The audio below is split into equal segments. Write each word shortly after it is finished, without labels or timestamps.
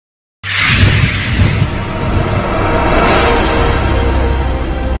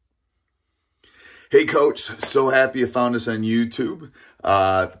Hey, Coach. So happy you found us on YouTube.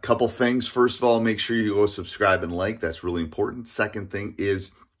 Couple things. First of all, make sure you go subscribe and like. That's really important. Second thing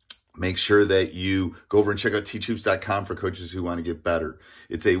is make sure that you go over and check out teachhoops.com for coaches who want to get better.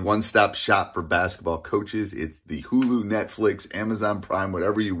 It's a one-stop shop for basketball coaches. It's the Hulu, Netflix, Amazon Prime,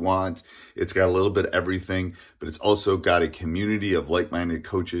 whatever you want. It's got a little bit of everything, but it's also got a community of like-minded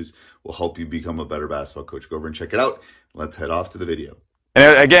coaches will help you become a better basketball coach. Go over and check it out. Let's head off to the video.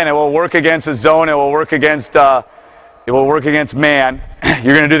 And again, it will work against a zone. It will work against man.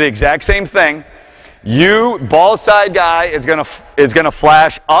 You're going to do the exact same thing. You, ball side guy, is going to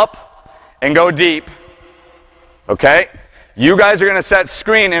flash up and go deep. Okay? You guys are going to set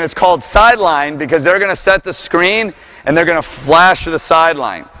screen, and it's called sideline because they're going to set the screen and they're going to flash to the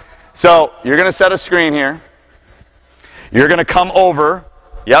sideline. So you're going to set a screen here. You're going to come over,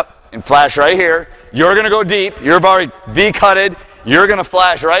 and flash right here. You're going to go deep. You've already V-cutted. You're going to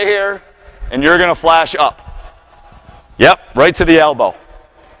flash right here, and you're going to flash up. Right to the elbow.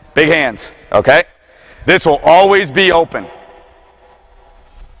 Big hands, okay? This will always be open.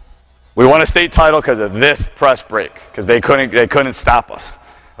 We won a state title because of this press break, because they couldn't stop us,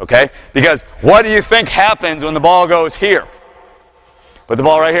 okay? Because what do you think happens when the ball goes here? Put the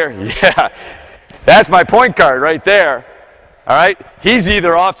ball right here. Yeah, that's my point guard right there. All right, he's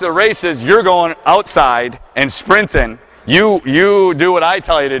either off to the races, you're going outside and sprinting. You do what I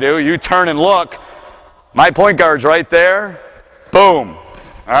tell you to do. You turn and look. My point guard's right there. Boom. All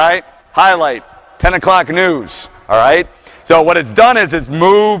right, highlight, 10 o'clock news. All right, so what it's done is it's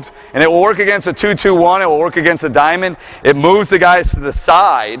moved, and it will work against a 2-2-1. It will work against a diamond. It moves the guys to the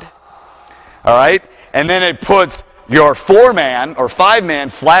side. All right, and then it puts your 4-man or 5-man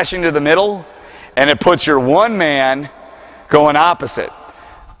flashing to the middle, and it puts your 1-man going opposite.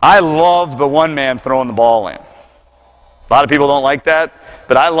 I love the 1-man throwing the ball in. A lot of people don't like that,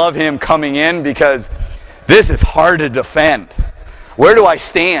 but I love him coming in because this is hard to defend. Where do I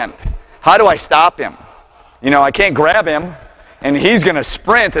stand? How do I stop him? You know, I can't grab him, and he's going to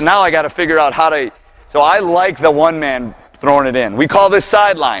sprint, and now I got to figure out how to. So I like the 1-man throwing it in. We call this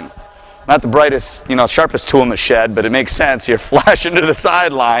sideline. Not the brightest, sharpest tool in the shed, but it makes sense. You're flashing to the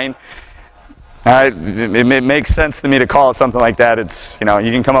sideline. All right, it makes sense to me to call it something like that. It's, you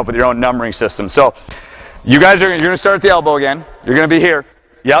can come up with your own numbering system. So you guys you're going to start at the elbow again. You're going to be here.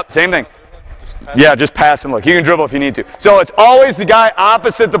 Yep, same thing. Yeah, just pass and look. You can dribble if you need to. So it's always the guy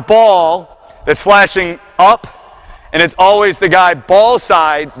opposite the ball that's flashing up, and it's always the guy ball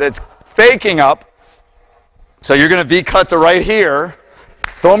side that's faking up. So you're going to V-cut to right here,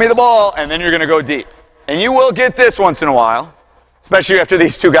 throw me the ball, and then you're going to go deep. And you will get this once in a while, especially after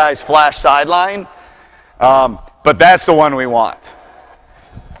these two guys flash sideline. But that's the one we want.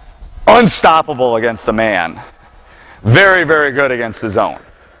 Unstoppable against the man. Very, very good against the zone.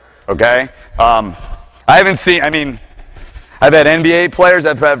 Okay? I've had NBA players,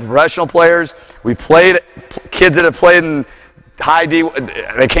 I've had professional players. We've played kids that have played in high D. You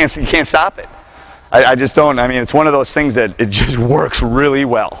can't stop it. I just don't. It's one of those things that it just works really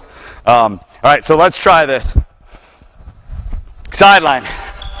well. All right, so let's try this. Sideline.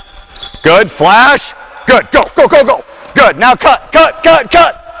 Good. Flash. Good. Go, go, go, go. Good. Now cut, cut, cut,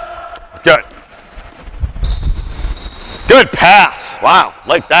 cut. Good. Good pass. Wow,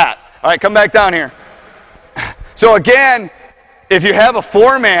 like that. All right, come back down here. So again, if you have a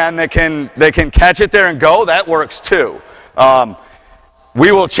 4-man that can catch it there and go, that works too.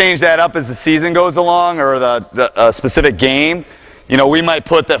 We will change that up as the season goes along, or the specific game. We might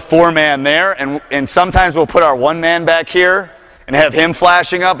put that 4-man there, and sometimes we'll put our 1-man back here and have him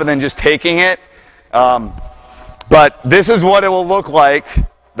flashing up and then just taking it. But this is what it will look like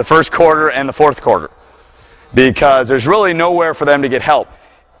the first quarter and the fourth quarter, because there's really nowhere for them to get help.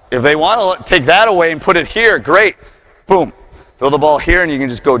 If they want to take that away and put it here, great. Boom. Throw the ball here and you can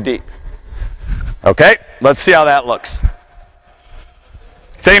just go deep. Okay, let's see how that looks.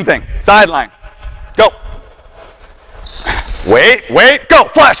 Same thing, sideline. Go. Wait, go.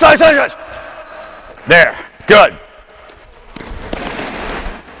 Flash, flash, flash, flash. There, good.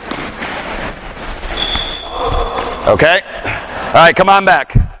 Okay, all right, come on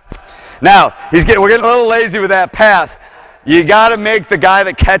back. Now, we're getting a little lazy with that pass. You got to make the guy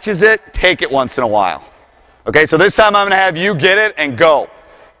that catches it take it once in a while. Okay, so this time I'm going to have you get it and go.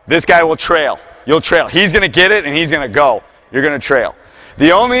 This guy will trail. You'll trail. He's going to get it and he's going to go. You're going to trail.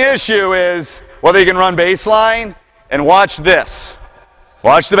 The only issue is whether you can run baseline and watch this.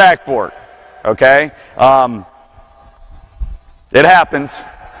 Watch the backboard. Okay? It happens.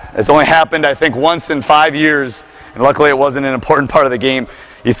 It's only happened, I think, once in 5 years, and luckily it wasn't an important part of the game.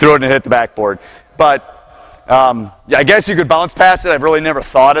 You threw it and hit the backboard. But I guess you could bounce past it. I've really never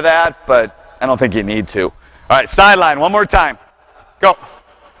thought of that, but I don't think you need to. All right, sideline, one more time. Go.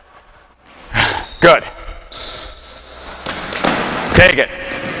 Good. Take it.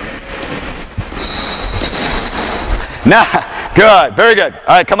 Now, good, very good.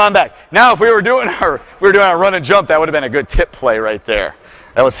 All right, come on back. Now, if we were doing our run and jump, that would have been a good tip play right there.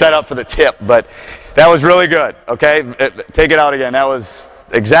 That was set up for the tip, but that was really good. Okay, take it out again. That was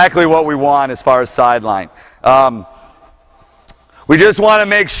exactly what we want as far as sideline. We just want to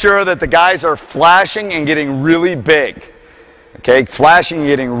make sure that the guys are flashing and getting really big. Okay, flashing and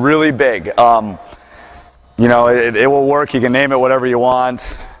getting really big. You know, it will work. You can name it whatever you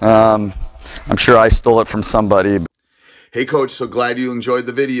want. I'm sure I stole it from somebody. Hey, Coach, so glad you enjoyed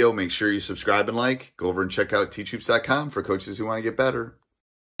the video. Make sure you subscribe and like. Go over and check out teachhoops.com for coaches who want to get better.